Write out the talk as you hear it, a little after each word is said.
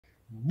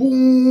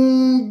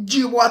Bom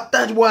dia, boa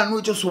tarde, boa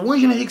noite, eu sou o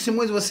Angelo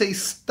e você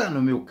está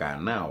no meu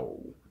canal.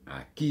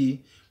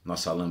 Aqui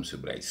nós falamos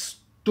sobre a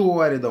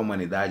história da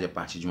humanidade a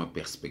partir de uma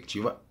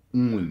perspectiva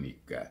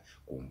única,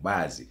 com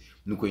base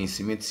no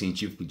conhecimento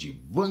científico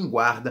de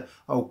vanguarda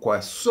ao qual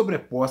é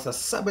sobreposta a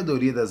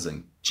sabedoria das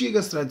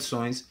antigas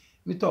tradições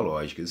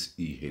mitológicas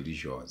e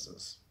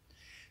religiosas.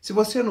 Se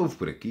você é novo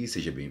por aqui,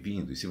 seja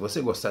bem-vindo, e se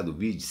você gostar do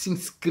vídeo, se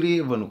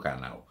inscreva no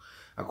canal.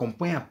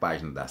 Acompanhe a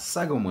página da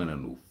Saga Humana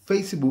no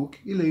Facebook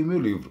e leia o meu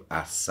livro,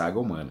 A Saga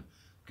Humana,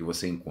 que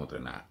você encontra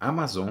na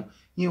Amazon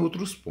e em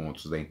outros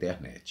pontos da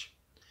internet.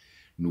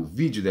 No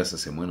vídeo dessa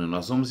semana,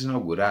 nós vamos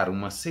inaugurar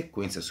uma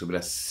sequência sobre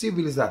a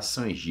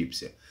civilização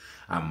egípcia,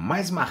 a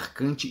mais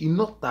marcante e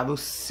notável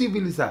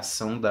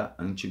civilização da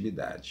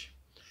antiguidade.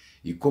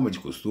 E como é de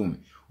costume,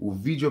 o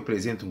vídeo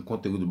apresenta um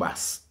conteúdo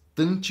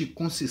bastante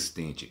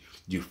consistente,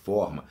 de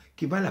forma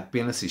que vale a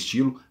pena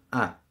assisti-lo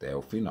até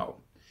o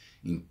final.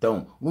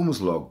 Então, vamos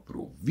logo para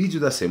o vídeo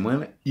da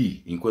semana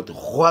e, enquanto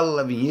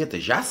rola a vinheta,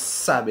 já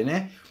sabe,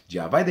 né?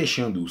 Já vai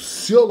deixando o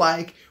seu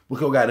like,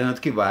 porque eu garanto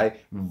que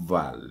vai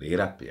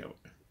valer a pena.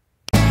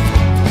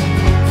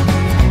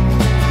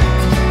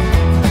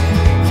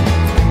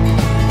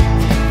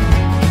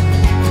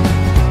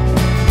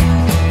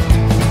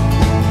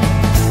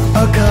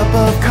 A cup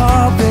of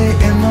coffee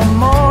in the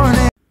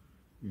morning.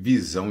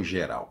 Visão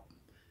geral.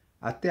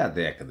 Até a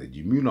década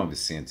de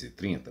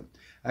 1930,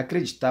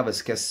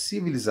 acreditava-se que a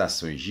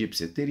civilização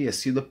egípcia teria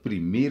sido a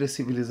primeira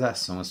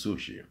civilização a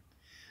surgir.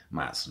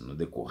 Mas, no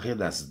decorrer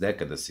das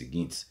décadas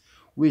seguintes,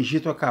 o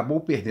Egito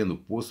acabou perdendo o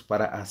posto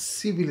para a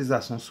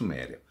civilização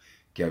suméria,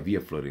 que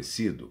havia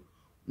florescido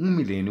um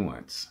milênio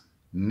antes.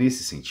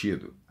 Nesse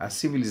sentido, a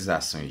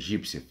civilização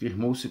egípcia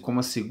firmou-se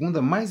como a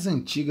segunda mais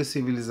antiga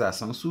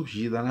civilização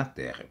surgida na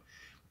Terra,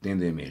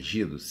 tendo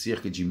emergido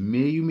cerca de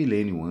meio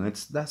milênio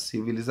antes da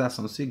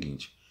civilização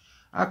seguinte,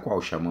 a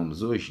qual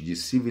chamamos hoje de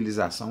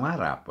Civilização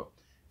Harappa,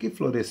 que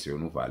floresceu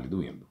no Vale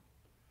do Indo.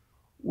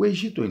 O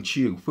Egito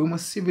Antigo foi uma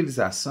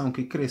civilização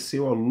que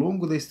cresceu ao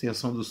longo da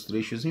extensão dos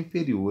trechos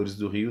inferiores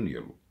do rio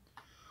Nilo.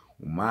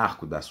 O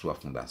marco da sua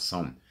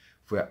fundação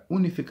foi a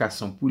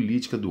unificação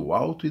política do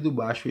Alto e do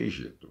Baixo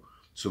Egito,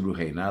 sob o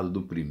reinado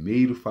do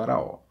primeiro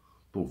faraó,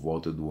 por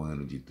volta do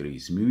ano de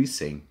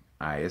 3100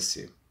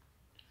 AEC.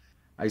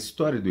 A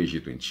história do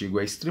Egito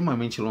Antigo é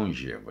extremamente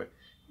longeva,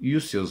 e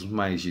os seus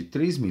mais de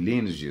 3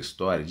 milênios de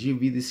história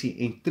dividem-se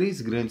em 3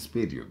 grandes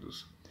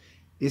períodos.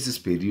 Esses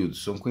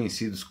períodos são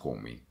conhecidos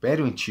como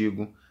Império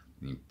Antigo,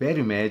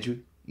 Império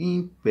Médio e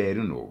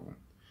Império Novo,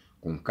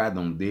 com cada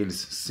um deles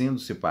sendo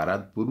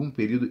separado por um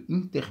período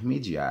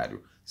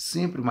intermediário,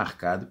 sempre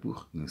marcado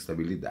por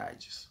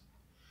instabilidades.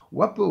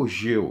 O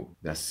apogeu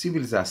da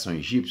civilização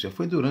egípcia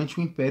foi durante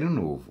o Império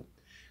Novo,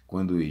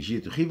 quando o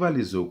Egito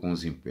rivalizou com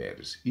os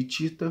impérios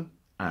hitita,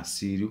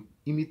 assírio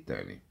e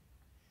mitâneo.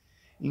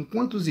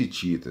 Enquanto os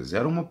hititas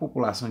eram uma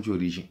população de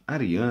origem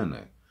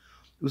ariana,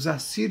 os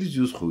assírios e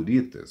os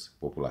hurritas,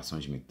 população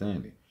de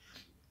Mitânia,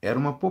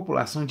 eram uma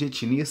população de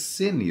etnia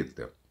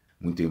senita,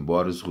 muito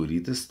embora os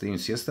hurritas tenham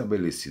se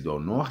estabelecido ao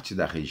norte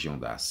da região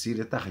da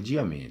Assíria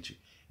tardiamente,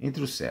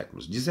 entre os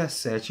séculos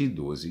 17 e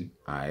 12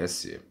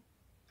 AEC.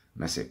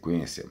 Na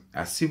sequência,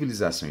 a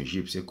civilização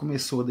egípcia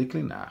começou a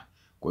declinar,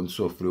 quando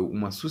sofreu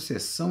uma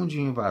sucessão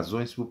de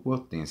invasões por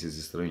potências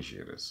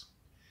estrangeiras.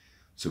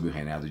 Sob o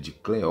reinado de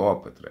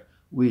Cleópatra,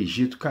 o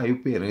Egito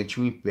caiu perante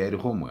o Império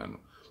Romano,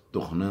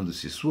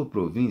 tornando-se sua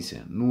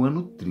província no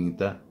ano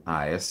 30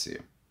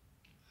 AEC.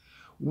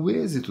 O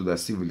êxito da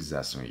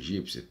civilização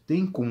egípcia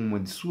tem como uma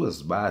de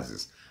suas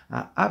bases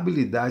a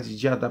habilidade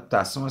de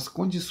adaptação às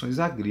condições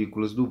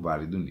agrícolas do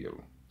Vale do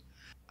Nilo.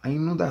 A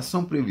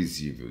inundação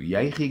previsível e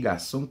a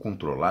irrigação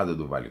controlada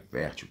do Vale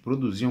Fértil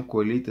produziam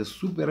colheitas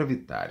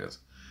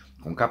superavitárias,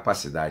 com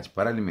capacidade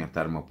para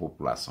alimentar uma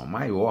população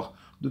maior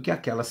do que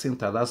aquela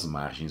assentada às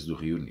margens do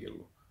rio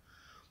Nilo.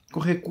 Com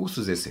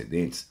recursos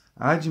excedentes,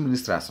 a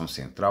administração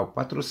central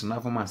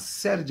patrocinava uma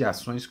série de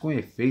ações com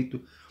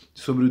efeito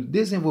sobre o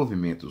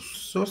desenvolvimento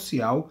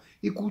social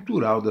e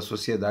cultural da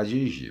sociedade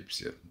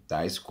egípcia,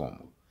 tais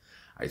como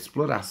a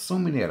exploração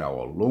mineral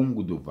ao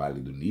longo do Vale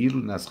do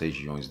Nilo nas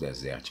regiões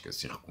desérticas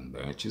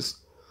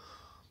circundantes,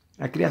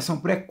 a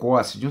criação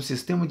precoce de um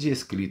sistema de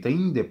escrita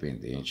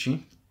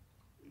independente,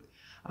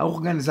 a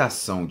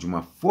organização de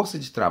uma força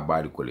de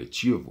trabalho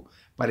coletivo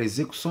para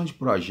execução de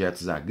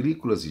projetos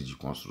agrícolas e de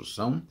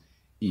construção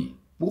e,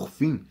 por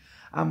fim,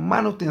 a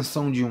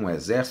manutenção de um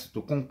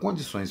exército com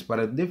condições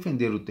para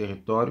defender o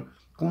território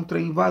contra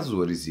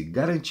invasores e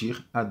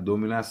garantir a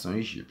dominação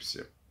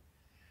egípcia.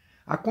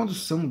 A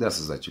condução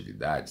dessas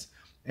atividades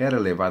era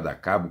levada a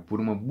cabo por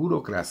uma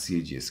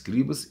burocracia de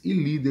escribas e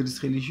líderes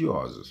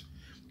religiosos,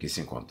 que se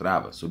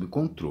encontrava sob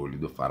controle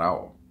do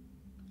faraó.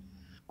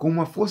 Com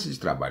uma força de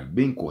trabalho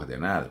bem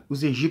coordenada,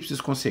 os egípcios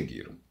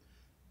conseguiram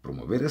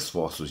promover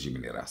esforços de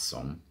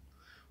mineração,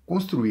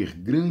 construir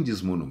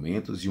grandes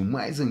monumentos e o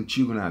mais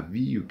antigo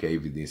navio que a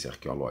evidência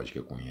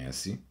arqueológica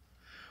conhece,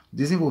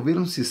 desenvolver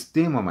um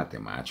sistema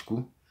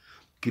matemático,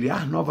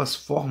 criar novas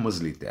formas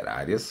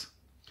literárias,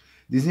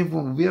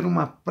 desenvolver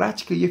uma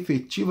prática e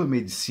efetiva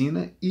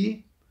medicina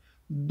e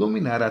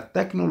dominar a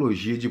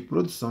tecnologia de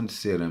produção de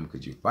cerâmica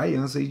de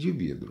faiança e de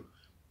vidro,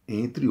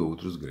 entre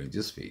outros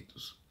grandes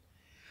feitos.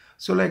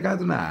 Seu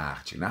legado na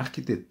arte, na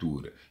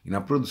arquitetura e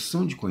na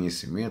produção de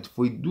conhecimento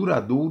foi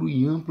duradouro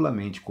e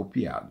amplamente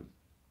copiado.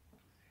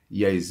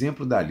 E a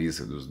exemplo da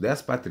lista dos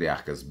 10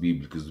 patriarcas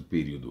bíblicos do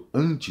período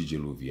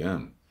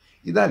antediluviano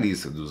e da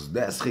lista dos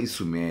 10 reis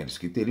sumérios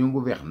que teriam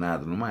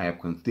governado numa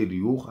época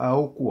anterior à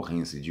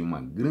ocorrência de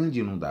uma grande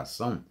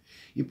inundação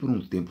e por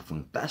um tempo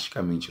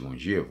fantasticamente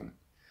longevo,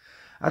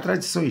 a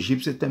tradição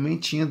egípcia também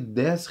tinha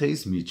 10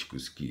 reis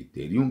míticos que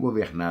teriam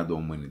governado a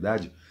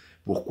humanidade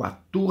por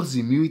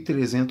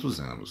 14.300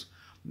 anos,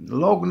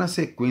 logo na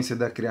sequência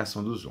da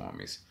criação dos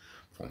homens,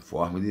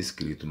 conforme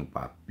descrito no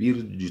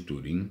Papiro de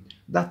Turim,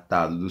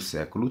 datado do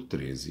século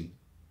XIII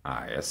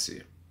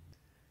AEC.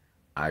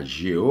 A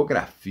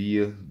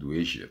geografia do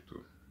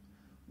Egito.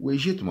 O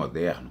Egito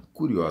moderno,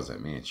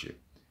 curiosamente,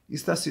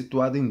 está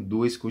situado em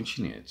 2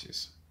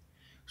 continentes.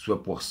 Sua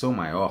porção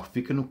maior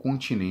fica no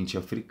continente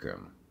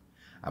africano.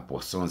 A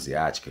porção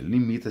asiática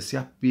limita-se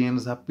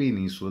apenas à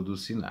Península do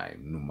Sinai,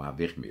 no Mar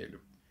Vermelho.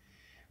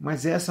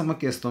 Mas essa é uma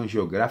questão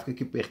geográfica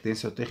que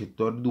pertence ao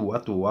território do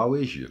atual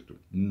Egito,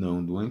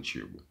 não do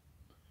antigo.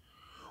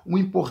 Um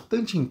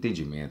importante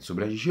entendimento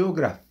sobre a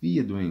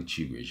geografia do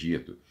antigo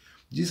Egito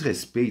diz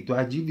respeito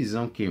à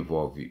divisão que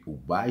envolve o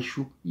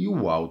Baixo e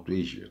o Alto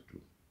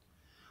Egito.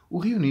 O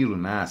rio Nilo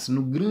nasce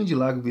no Grande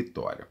Lago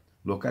Vitória,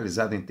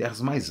 localizado em terras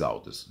mais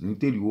altas, no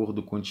interior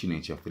do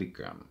continente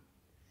africano.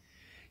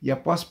 E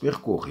após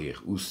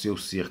percorrer os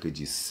seus cerca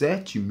de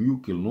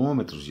 7.000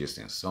 quilômetros de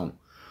extensão,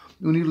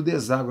 o Nilo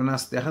deságua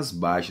nas terras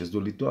baixas do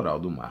litoral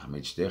do Mar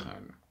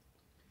Mediterrâneo.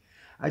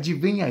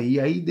 Advém aí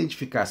a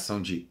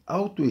identificação de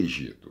Alto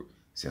Egito,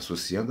 se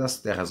associando às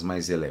terras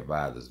mais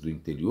elevadas do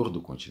interior do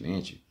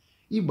continente,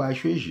 e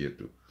Baixo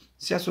Egito,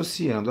 se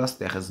associando às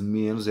terras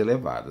menos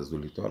elevadas do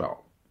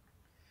litoral.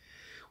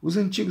 Os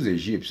antigos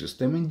egípcios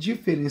também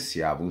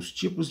diferenciavam os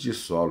tipos de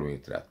solo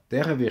entre a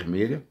terra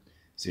vermelha,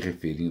 se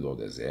referindo ao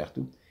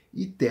deserto,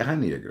 e terra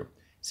negra,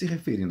 se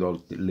referindo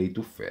ao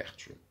leito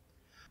fértil.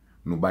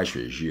 No Baixo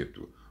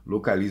Egito,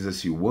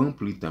 localiza-se o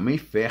amplo e também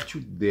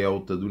fértil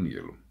delta do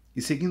Nilo,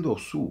 e seguindo ao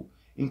sul,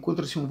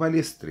 encontra-se um vale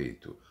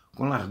estreito,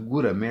 com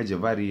largura média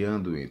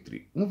variando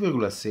entre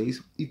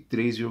 1,6 e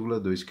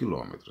 3,2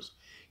 km,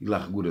 e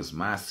larguras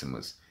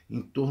máximas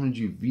em torno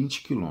de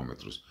 20 km,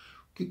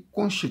 que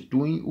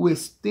constituem o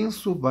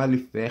extenso vale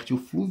fértil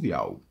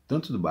fluvial,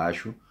 tanto do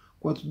Baixo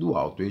quanto do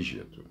Alto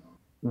Egito.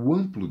 O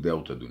amplo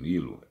delta do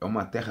Nilo é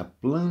uma terra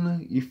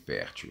plana e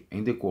fértil,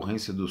 em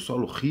decorrência do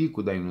solo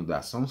rico da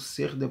inundação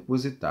ser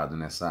depositado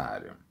nessa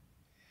área.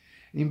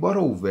 Embora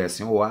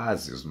houvessem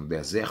oásis no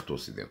deserto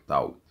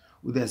ocidental,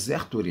 o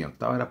deserto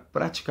oriental era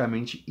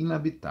praticamente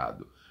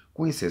inabitado,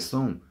 com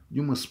exceção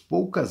de umas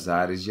poucas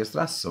áreas de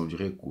extração de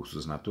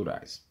recursos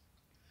naturais.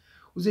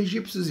 Os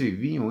egípcios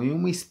viviam em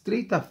uma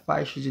estreita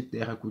faixa de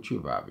terra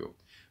cultivável,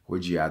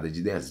 rodeada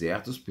de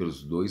desertos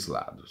pelos 2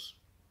 lados.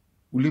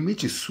 O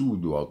limite sul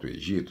do Alto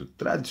Egito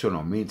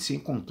tradicionalmente se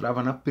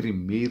encontrava na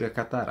primeira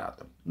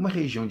catarata, uma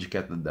região de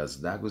quedas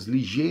d'água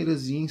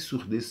ligeiras e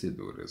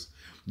ensurdecedoras,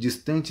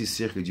 distante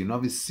cerca de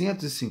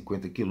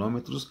 950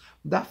 quilômetros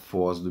da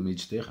foz do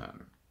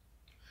Mediterrâneo.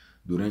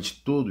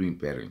 Durante todo o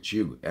Império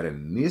Antigo, era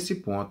nesse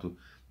ponto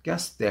que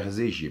as terras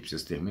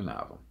egípcias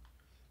terminavam.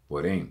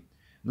 Porém,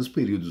 nos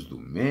períodos do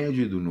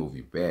Médio e do Novo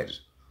Império,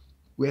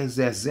 os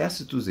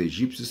exércitos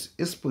egípcios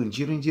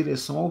expandiram em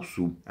direção ao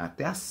sul,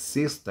 até a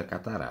Sexta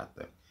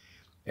Catarata.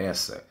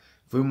 Essa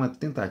foi uma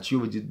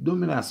tentativa de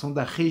dominação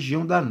da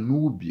região da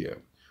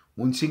Núbia,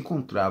 onde se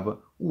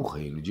encontrava o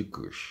reino de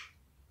Kush.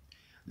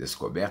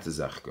 Descobertas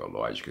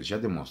arqueológicas já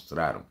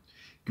demonstraram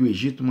que o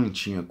Egito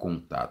mantinha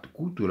contato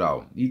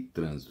cultural e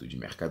trânsito de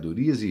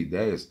mercadorias e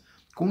ideias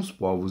com os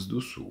povos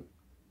do sul.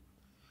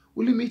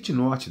 O limite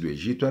norte do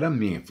Egito era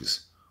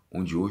Mênfis,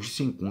 onde hoje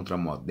se encontra a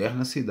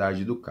moderna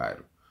cidade do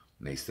Cairo,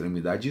 na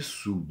extremidade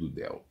sul do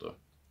delta.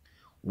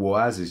 O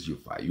oásis de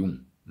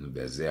Fayum, no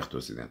deserto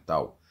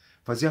ocidental,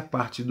 fazia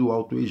parte do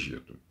Alto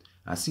Egito,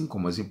 assim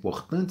como as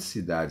importantes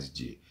cidades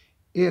de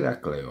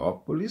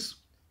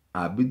Heracleópolis,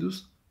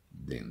 Ábidos,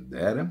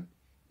 Dendera,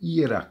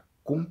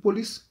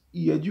 Hieracómpolis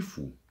e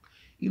Edifu.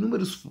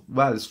 Inúmeros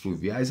vales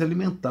fluviais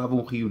alimentavam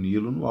o rio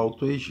Nilo no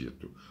Alto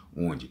Egito,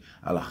 onde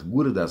a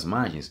largura das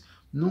margens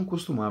não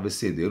costumava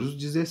exceder os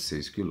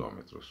 16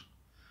 quilômetros.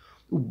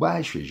 O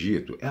Baixo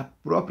Egito é a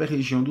própria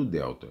região do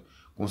delta,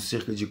 com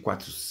cerca de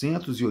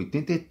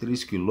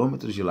 483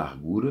 quilômetros de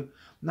largura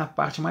na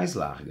parte mais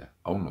larga,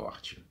 ao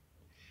norte.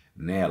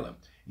 Nela,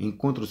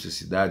 encontram-se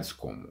cidades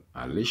como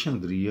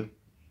Alexandria,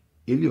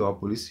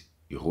 Heliópolis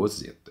e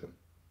Roseta.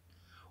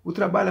 O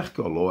trabalho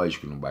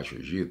arqueológico no Baixo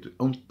Egito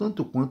é um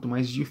tanto quanto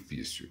mais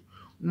difícil,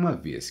 uma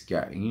vez que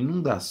a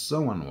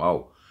inundação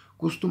anual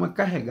costuma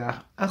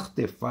carregar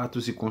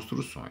artefatos e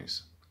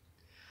construções.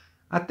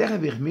 A Terra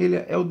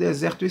Vermelha é o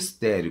deserto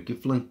estéril que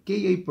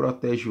flanqueia e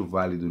protege o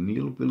Vale do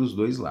Nilo pelos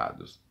 2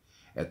 lados.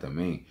 É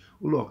também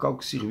o local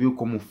que serviu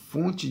como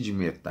fonte de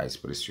metais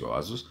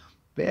preciosos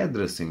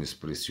pedras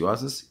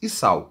semipreciosas e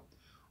sal,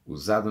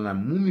 usado na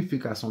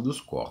mumificação dos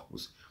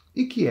corpos,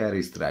 e que era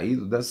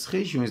extraído das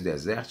regiões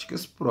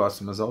desérticas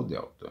próximas ao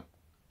delta.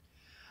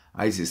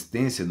 A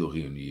existência do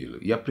rio Nilo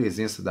e a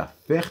presença da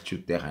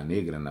fértil Terra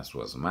Negra nas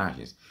suas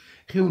margens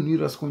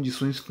reuniram as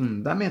condições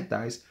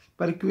fundamentais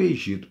para que o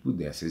Egito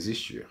pudesse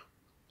existir.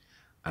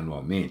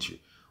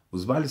 Anualmente,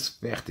 os vales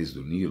férteis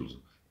do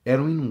Nilo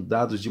eram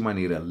inundados de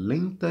maneira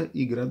lenta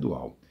e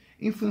gradual,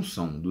 em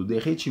função do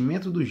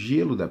derretimento do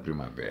gelo da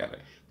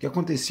primavera, que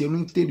acontecia no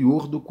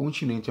interior do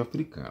continente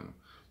africano,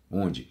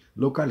 onde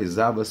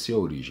localizava-se a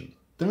origem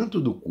tanto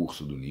do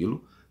curso do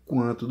Nilo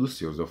quanto dos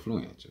seus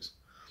afluentes.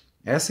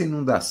 Essa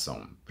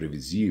inundação,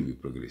 previsível e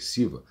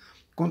progressiva,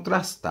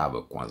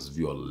 contrastava com as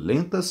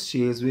violentas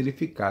cheias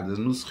verificadas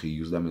nos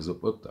rios da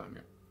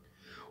Mesopotâmia.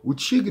 O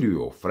Tigre e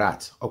o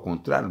Eufrates, ao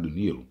contrário do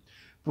Nilo,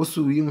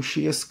 possuíam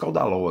cheias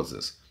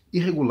caudalosas,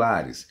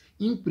 irregulares,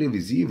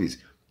 imprevisíveis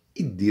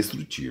e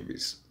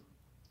destrutíveis.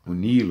 O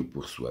Nilo,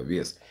 por sua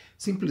vez,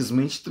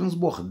 simplesmente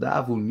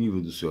transbordava o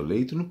nível do seu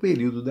leito no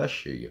período da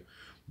cheia,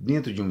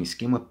 dentro de um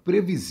esquema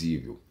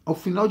previsível, ao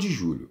final de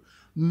julho,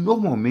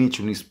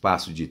 normalmente no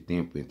espaço de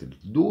tempo entre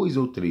 2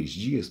 ou 3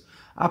 dias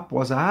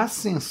após a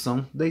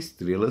ascensão da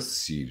estrela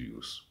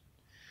Sirius.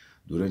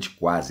 Durante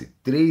quase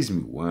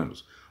 3.000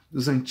 anos,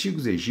 os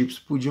antigos egípcios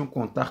podiam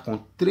contar com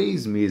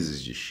 3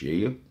 meses de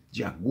cheia,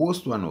 de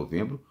agosto a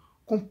novembro,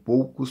 com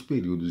poucos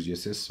períodos de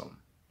exceção.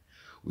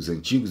 Os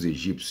antigos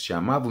egípcios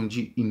chamavam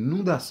de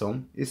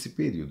inundação esse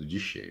período de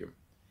cheia.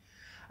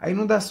 A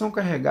inundação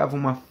carregava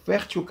uma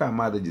fértil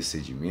camada de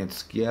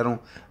sedimentos que eram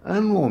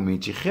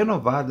anualmente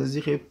renovadas e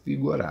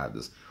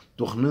revigoradas,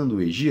 tornando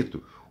o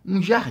Egito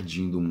um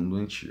jardim do mundo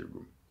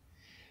antigo.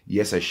 E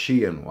essa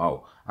cheia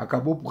anual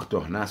acabou por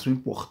tornar-se um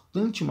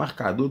importante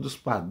marcador dos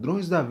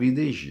padrões da vida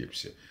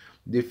egípcia,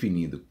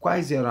 definindo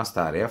quais eram as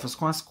tarefas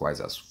com as quais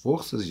as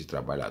forças de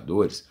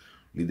trabalhadores,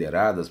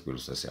 lideradas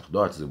pelos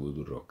sacerdotes e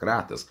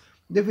burocratas,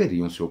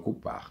 deveriam se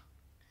ocupar.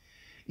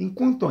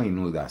 Enquanto a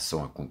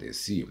inundação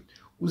acontecia,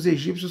 os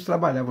egípcios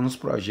trabalhavam nos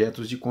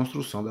projetos de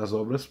construção das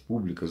obras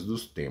públicas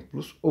dos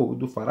templos ou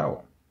do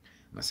faraó.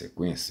 Na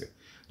sequência,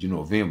 de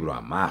novembro a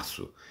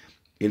março,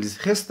 eles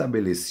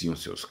restabeleciam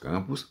seus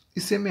campos e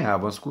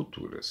semeavam as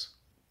culturas.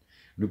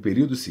 No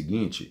período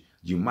seguinte,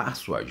 de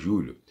março a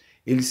julho,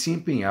 eles se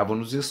empenhavam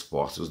nos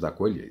esforços da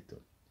colheita.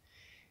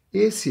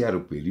 Esse era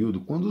o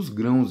período quando os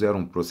grãos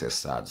eram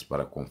processados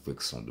para a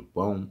confecção do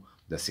pão,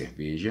 da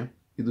cerveja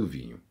e do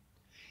vinho.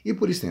 E,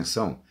 por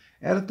extensão,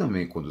 era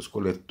também quando os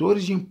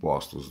coletores de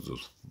impostos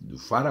do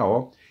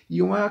faraó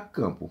iam a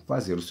campo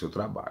fazer o seu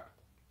trabalho.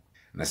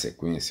 Na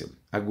sequência,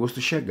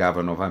 agosto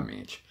chegava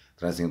novamente,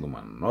 trazendo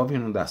uma nova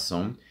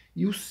inundação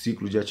e o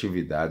ciclo de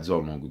atividades ao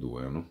longo do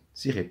ano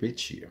se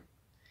repetia.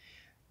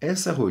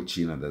 Essa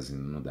rotina das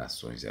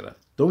inundações era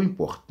tão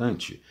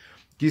importante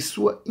que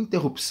sua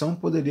interrupção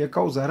poderia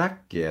causar a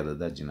queda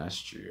da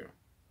dinastia.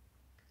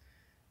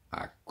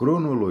 A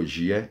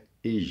cronologia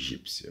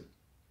egípcia.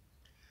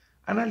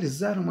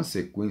 Analisar uma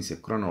sequência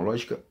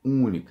cronológica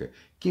única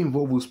que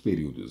envolva os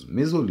períodos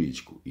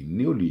Mesolítico e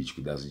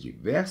Neolítico das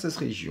diversas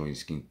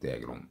regiões que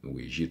integram o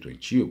Egito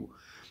Antigo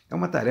é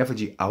uma tarefa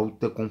de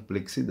alta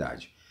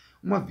complexidade,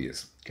 uma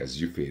vez que as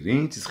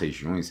diferentes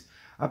regiões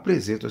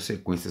apresentam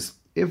sequências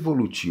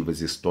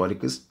evolutivas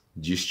históricas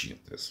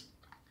distintas.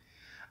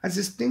 As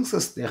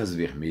extensas terras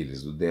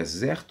vermelhas do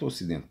deserto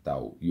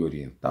ocidental e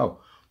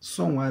oriental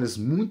são áreas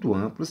muito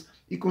amplas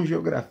e com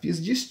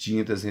geografias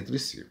distintas entre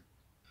si.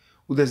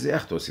 O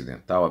deserto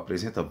ocidental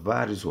apresenta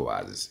vários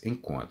oásis,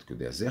 enquanto que o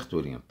deserto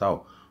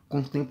oriental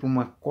contempla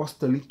uma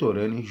costa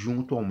litorânea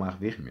junto ao Mar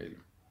Vermelho.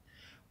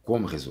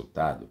 Como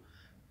resultado,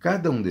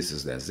 cada um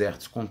desses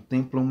desertos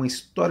contempla uma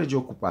história de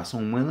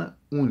ocupação humana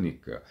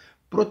única,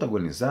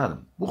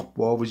 protagonizada por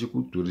povos de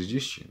culturas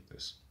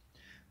distintas.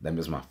 Da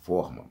mesma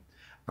forma,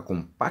 a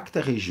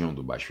compacta região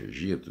do Baixo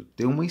Egito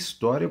tem uma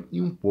história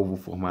e um povo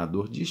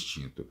formador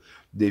distinto,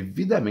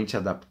 devidamente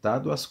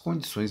adaptado às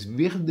condições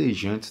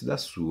verdejantes da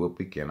sua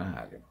pequena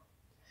área.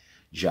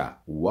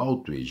 Já o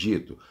Alto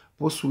Egito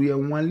possuía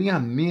um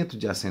alinhamento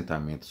de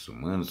assentamentos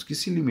humanos que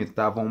se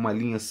limitavam a uma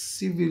linha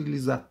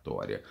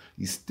civilizatória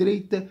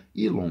estreita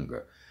e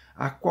longa,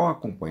 a qual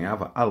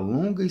acompanhava a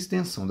longa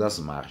extensão das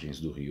margens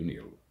do rio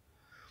Nilo.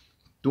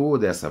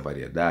 Toda essa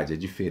variedade é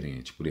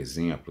diferente, por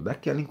exemplo,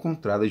 daquela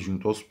encontrada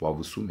junto aos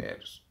povos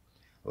sumérios.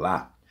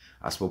 Lá,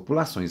 as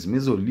populações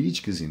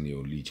mesolíticas e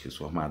neolíticas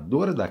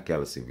formadoras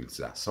daquela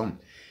civilização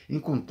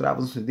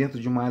encontravam-se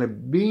dentro de uma área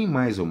bem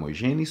mais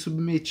homogênea e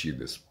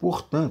submetidas,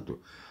 portanto,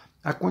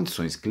 a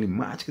condições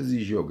climáticas e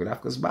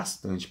geográficas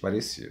bastante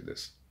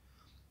parecidas.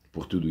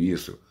 Por tudo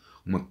isso,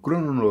 uma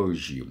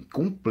cronologia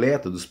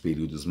completa dos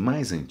períodos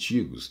mais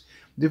antigos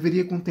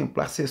deveria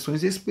contemplar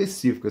seções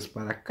específicas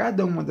para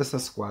cada uma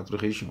dessas 4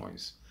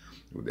 regiões: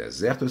 o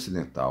deserto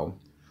ocidental,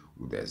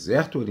 o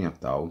deserto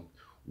oriental,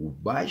 o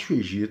Baixo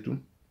Egito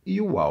e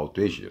o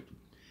Alto Egito.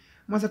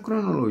 Mas a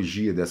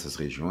cronologia dessas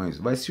regiões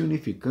vai se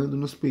unificando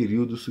nos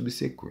períodos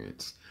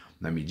subsequentes,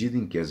 na medida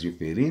em que as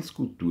diferentes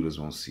culturas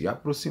vão se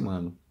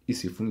aproximando e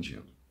se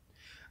fundindo.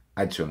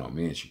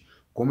 Adicionalmente,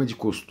 como é de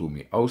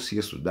costume ao se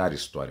estudar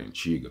história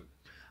antiga,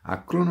 a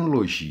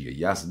cronologia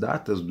e as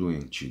datas do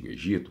Antigo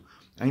Egito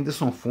ainda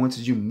são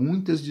fontes de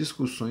muitas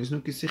discussões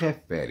no que se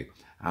refere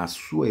à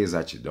sua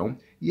exatidão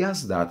e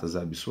às datas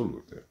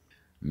absolutas.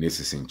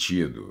 Nesse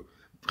sentido,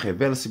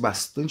 revela-se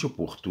bastante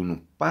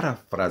oportuno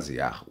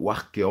parafrasear o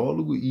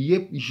arqueólogo e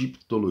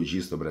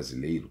egiptologista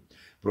brasileiro,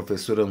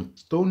 professor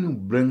Antônio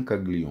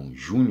Brancaglione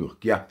Júnior,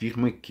 que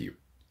afirma que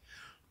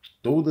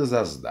todas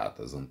as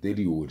datas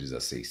anteriores a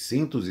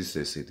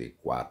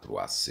 664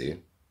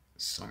 AC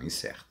são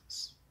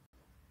incertas.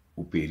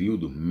 O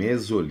período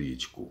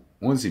Mesolítico,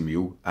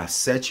 11.000 a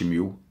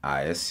 7.000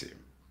 AEC.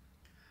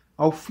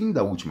 Ao fim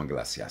da última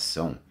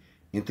glaciação,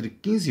 entre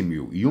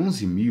 15.000 e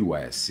 11.000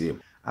 AEC,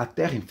 a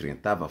Terra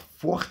enfrentava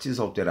fortes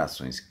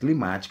alterações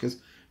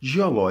climáticas,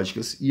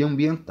 geológicas e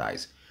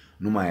ambientais,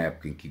 numa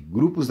época em que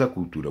grupos da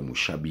cultura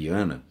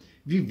muxabiana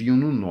viviam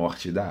no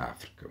norte da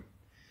África.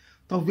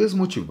 Talvez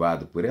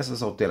motivado por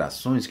essas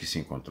alterações que se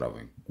encontravam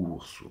em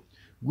curso,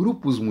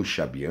 grupos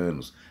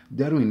muxabianos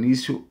deram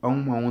início a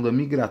uma onda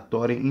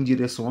migratória em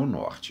direção ao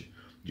norte,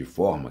 de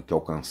forma que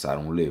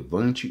alcançaram o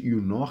levante e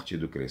o norte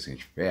do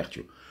crescente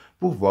fértil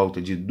por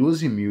volta de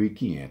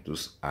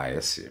 12.500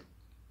 AEC.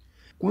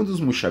 Quando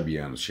os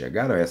muxabianos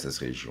chegaram a essas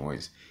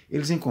regiões,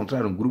 eles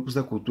encontraram grupos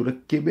da cultura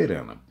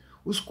queberana,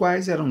 os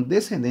quais eram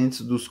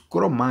descendentes dos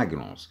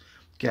Cro-Magnons,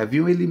 que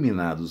haviam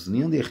eliminado os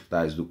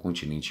neandertais do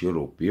continente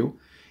europeu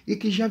e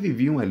que já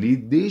viviam ali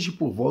desde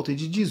por volta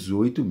de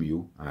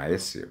 18.000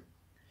 AEC.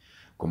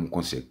 Como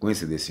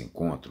consequência desse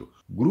encontro,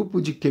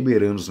 grupo de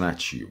queberanos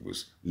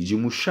nativos e de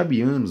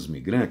muxabianos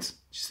migrantes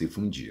se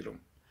fundiram.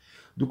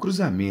 Do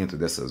cruzamento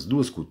dessas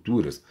duas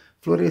culturas,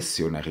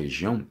 floresceu na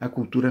região a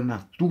cultura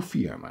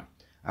natufiana,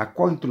 a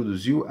qual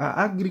introduziu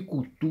a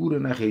agricultura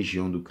na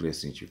região do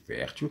crescente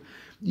fértil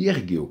e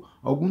ergueu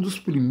alguns dos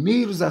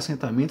primeiros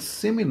assentamentos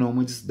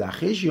seminômades da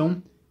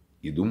região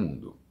e do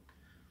mundo.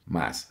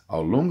 Mas,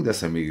 ao longo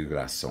dessa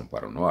migração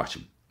para o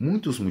norte,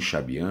 muitos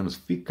muxabianos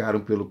ficaram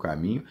pelo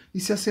caminho e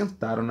se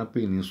assentaram na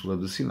península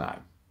do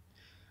Sinai.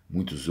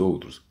 Muitos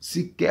outros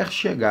sequer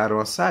chegaram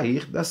a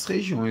sair das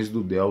regiões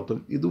do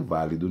Delta e do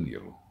Vale do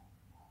Nilo.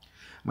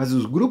 Mas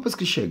os grupos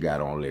que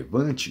chegaram ao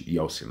Levante e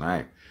ao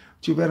Sinai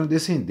tiveram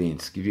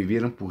descendentes que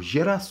viveram por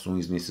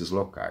gerações nesses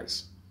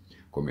locais.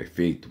 Como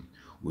efeito,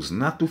 os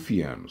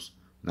natufianos,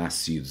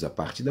 nascidos a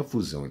partir da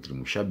fusão entre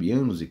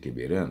muxabianos e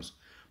queberanos,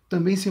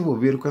 também se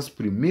envolveram com as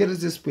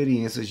primeiras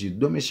experiências de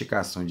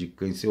domesticação de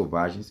cães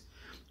selvagens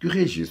que o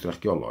registro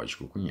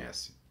arqueológico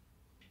conhece.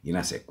 E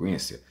na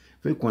sequência,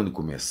 foi quando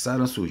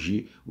começaram a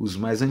surgir os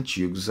mais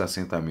antigos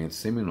assentamentos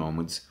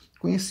seminômades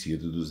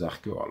conhecidos dos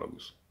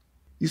arqueólogos.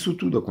 Isso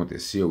tudo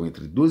aconteceu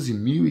entre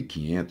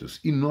 12.500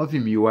 e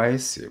 9.000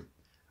 AEC,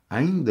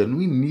 ainda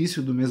no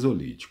início do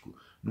Mesolítico,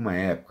 numa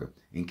época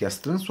em que as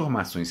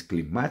transformações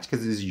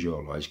climáticas e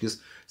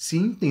geológicas se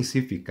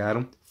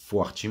intensificaram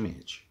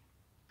fortemente.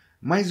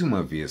 Mais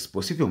uma vez,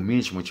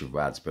 possivelmente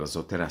motivados pelas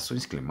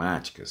alterações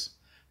climáticas,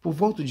 por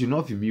volta de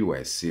 9.000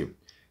 AEC,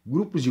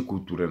 grupos de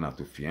cultura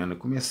natufiana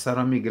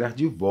começaram a migrar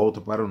de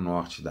volta para o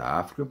norte da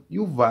África e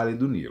o Vale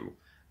do Nilo,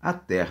 a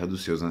terra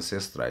dos seus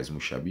ancestrais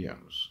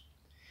muxabianos.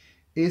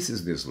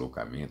 Esses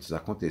deslocamentos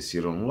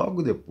aconteceram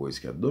logo depois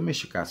que a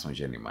domesticação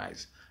de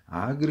animais,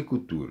 a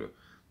agricultura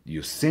e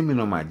o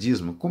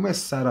seminomadismo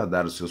começaram a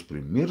dar os seus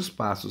primeiros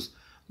passos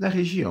na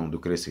região do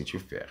crescente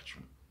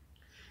fértil.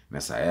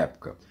 Nessa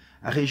época,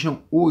 a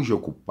região hoje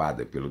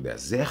ocupada pelo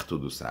deserto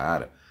do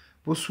Saara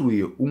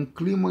possuía um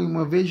clima e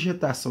uma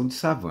vegetação de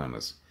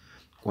savanas,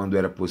 quando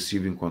era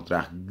possível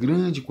encontrar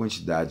grande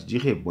quantidade de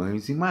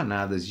rebanhos e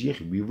manadas de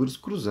herbívoros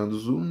cruzando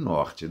o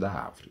norte da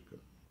África.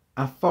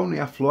 A fauna e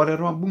a flora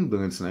eram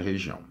abundantes na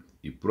região,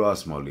 e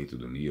próximo ao leito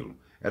do Nilo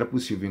era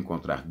possível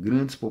encontrar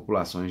grandes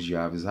populações de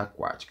aves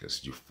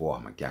aquáticas, de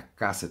forma que a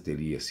caça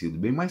teria sido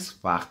bem mais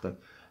farta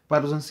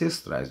para os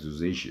ancestrais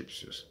dos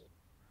egípcios.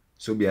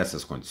 Sob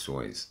essas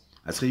condições,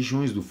 as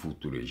regiões do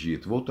futuro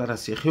Egito voltaram a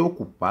ser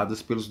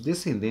reocupadas pelos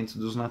descendentes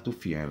dos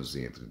natufianos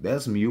entre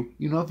 10.000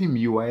 e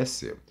 9.000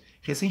 AEC,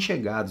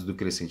 recém-chegados do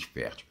crescente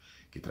fértil,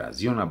 que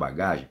traziam na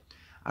bagagem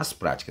as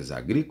práticas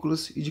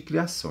agrícolas e de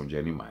criação de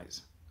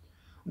animais.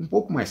 Um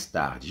pouco mais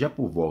tarde, já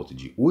por volta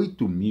de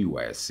 8.000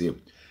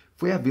 AEC,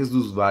 foi a vez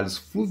dos vales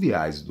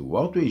fluviais do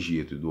Alto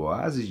Egito e do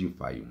oásis de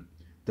Faium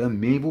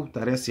também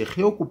voltarem a ser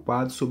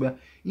reocupados sob a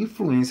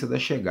influência da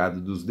chegada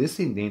dos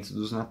descendentes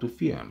dos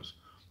natufianos,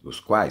 os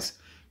quais,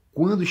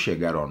 quando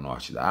chegaram ao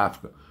norte da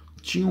África,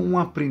 tinham um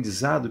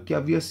aprendizado que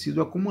havia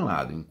sido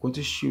acumulado enquanto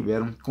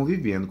estiveram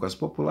convivendo com as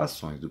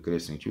populações do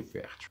crescente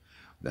fértil.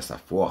 Dessa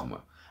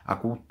forma, a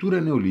cultura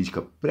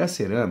neolítica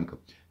pré-cerâmica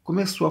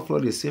começou a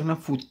florescer na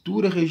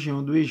futura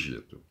região do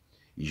Egito,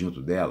 e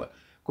junto dela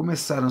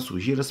começaram a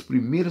surgir as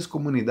primeiras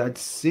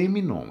comunidades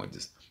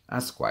seminômades,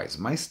 as quais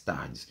mais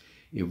tarde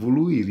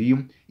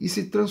evoluiriam e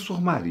se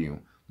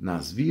transformariam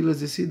nas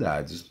vilas e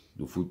cidades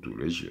do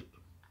futuro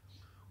Egito.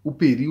 O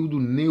período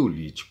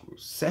neolítico,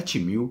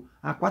 7.000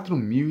 a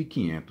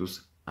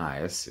 4.500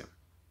 AEC.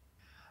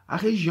 A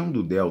região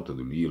do delta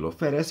do Nilo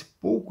oferece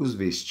poucos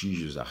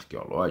vestígios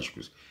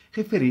arqueológicos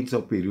referentes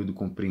ao período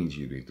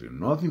compreendido entre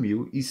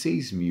 9000 e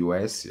 6000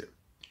 AEC.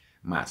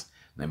 Mas,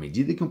 na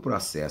medida que um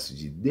processo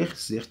de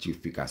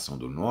desertificação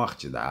do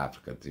norte da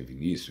África teve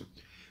início,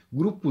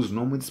 grupos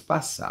nômades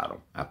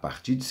passaram, a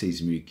partir de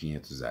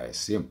 6500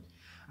 AEC,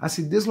 a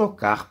se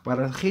deslocar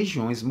para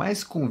regiões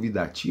mais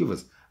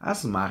convidativas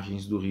às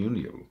margens do rio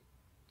Nilo.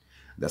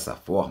 Dessa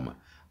forma,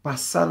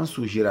 passaram a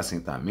surgir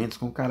assentamentos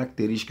com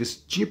características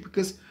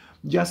típicas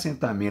de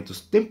assentamentos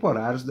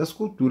temporários das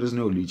culturas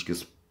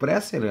neolíticas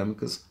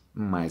pré-cerâmicas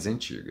mais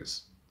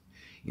antigas.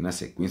 E na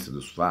sequência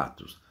dos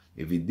fatos,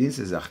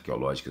 evidências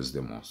arqueológicas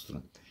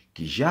demonstram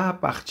que já a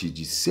partir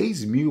de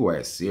 6000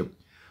 AEC,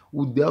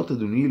 o delta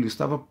do Nilo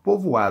estava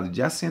povoado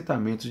de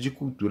assentamentos de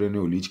cultura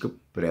neolítica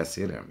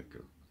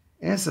pré-cerâmica.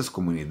 Essas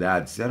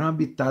comunidades eram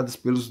habitadas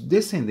pelos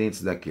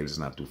descendentes daqueles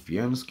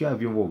natufianos que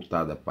haviam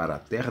voltado para a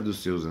terra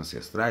dos seus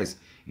ancestrais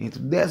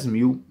entre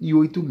 10.000 e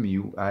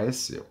 8.000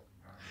 AEC.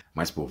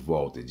 Mas por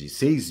volta de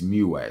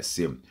 6.000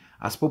 AEC,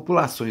 as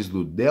populações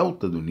do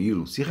delta do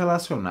Nilo se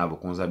relacionavam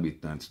com os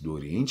habitantes do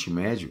Oriente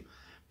Médio,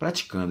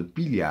 praticando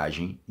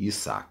pilhagem e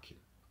saque.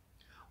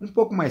 Um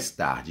pouco mais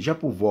tarde, já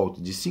por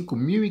volta de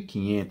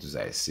 5.500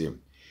 AEC,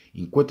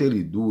 enquanto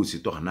Indo se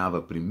tornava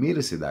a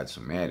primeira cidade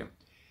suméria,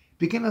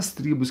 pequenas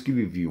tribos que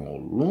viviam ao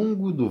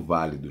longo do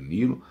Vale do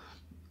Nilo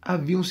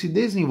haviam se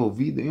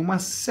desenvolvido em uma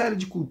série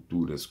de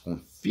culturas com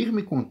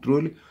firme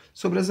controle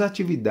sobre as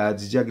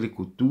atividades de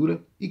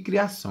agricultura e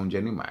criação de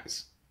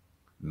animais.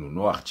 No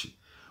norte,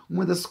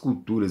 uma das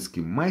culturas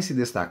que mais se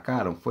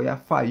destacaram foi a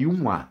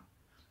faixa,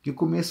 que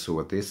começou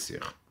a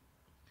tecer.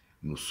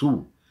 No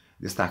sul,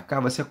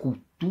 destacava-se a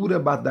cultura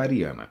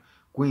badariana,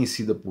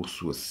 conhecida por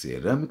sua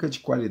cerâmica de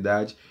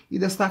qualidade e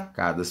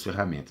destacadas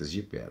ferramentas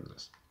de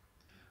pedras.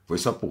 Foi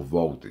só por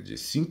volta de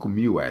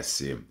 5000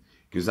 AEC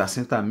que os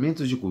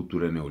assentamentos de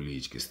cultura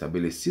neolítica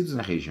estabelecidos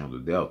na região do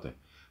delta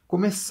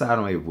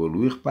começaram a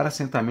evoluir para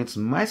assentamentos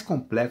mais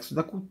complexos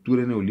da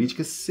cultura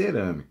neolítica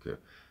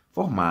cerâmica,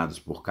 formados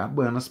por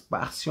cabanas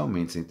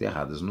parcialmente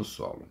enterradas no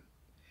solo.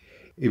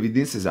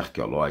 Evidências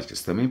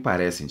arqueológicas também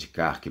parecem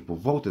indicar que, por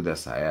volta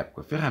dessa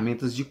época,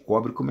 ferramentas de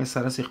cobre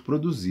começaram a ser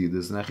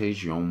produzidas na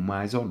região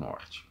mais ao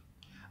norte.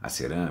 A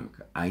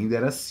cerâmica ainda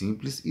era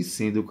simples e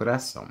sem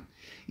decoração,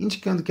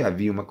 indicando que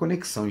havia uma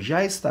conexão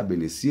já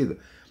estabelecida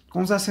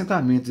com os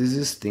assentamentos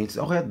existentes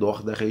ao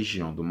redor da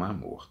região do Mar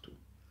Morto.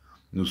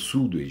 No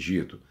sul do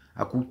Egito,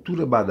 a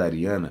cultura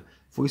badariana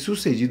foi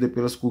sucedida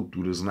pelas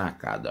culturas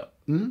Nakada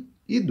I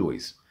e II,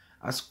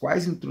 as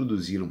quais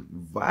introduziram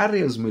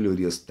várias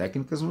melhorias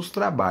técnicas nos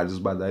trabalhos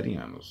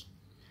badarianos.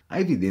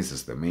 Há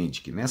evidências também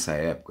de que, nessa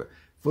época,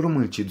 foram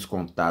mantidos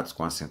contatos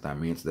com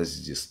assentamentos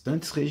das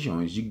distantes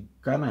regiões de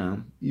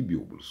Canaã e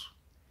Bíblos.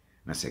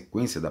 Na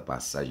sequência da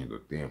passagem do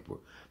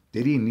tempo,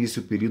 teria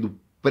início o período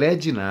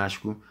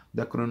pré-dinástico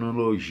da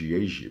cronologia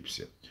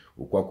egípcia,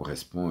 o qual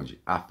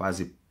corresponde à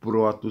fase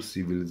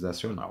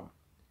proto-civilizacional.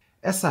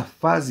 Essa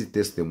fase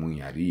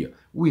testemunharia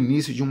o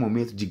início de um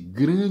momento de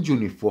grande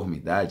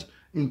uniformidade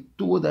em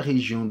toda a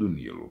região do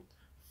Nilo,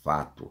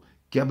 fato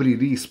que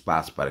abriria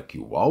espaço para que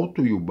o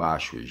Alto e o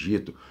Baixo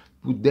Egito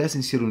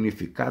pudessem ser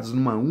unificados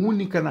numa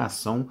única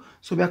nação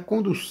sob a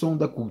condução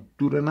da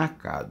cultura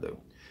Nakada,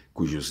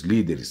 cujos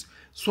líderes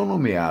são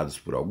nomeados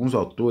por alguns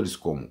autores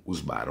como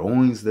os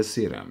barões da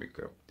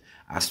cerâmica,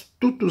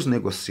 astutos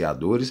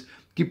negociadores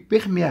que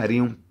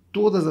permeariam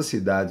todas as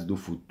cidades do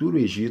futuro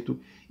Egito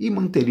e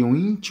manteriam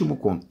íntimo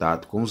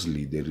contato com os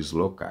líderes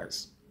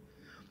locais.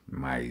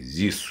 Mas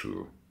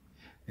isso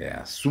é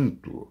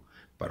assunto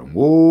para um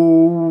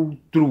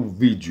outro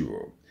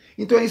vídeo.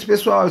 Então é isso,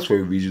 pessoal. Esse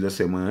foi o vídeo da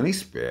semana.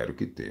 Espero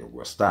que tenham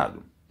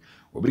gostado.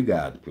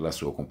 Obrigado pela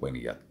sua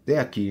companhia até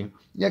aqui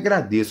e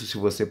agradeço se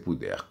você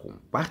puder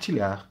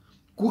compartilhar,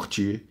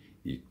 curtir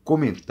e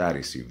comentar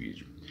esse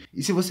vídeo.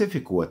 E se você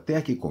ficou até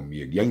aqui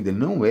comigo e ainda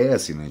não é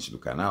assinante do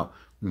canal,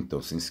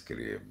 então se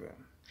inscreva.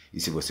 E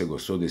se você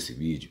gostou desse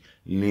vídeo,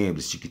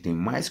 lembre-se que tem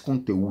mais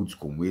conteúdos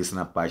como esse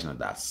na página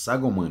da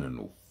SAGA HUMANA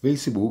no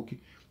Facebook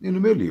e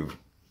no meu livro,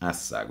 A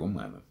SAGA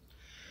HUMANA.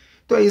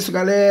 Então é isso,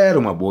 galera.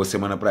 Uma boa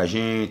semana pra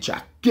gente.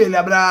 Aquele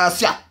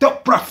abraço e até o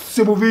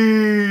próximo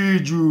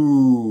vídeo.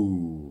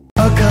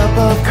 A cup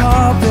of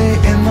coffee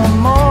in the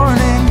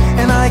morning,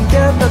 and I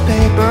get the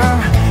paper.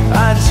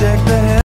 I check the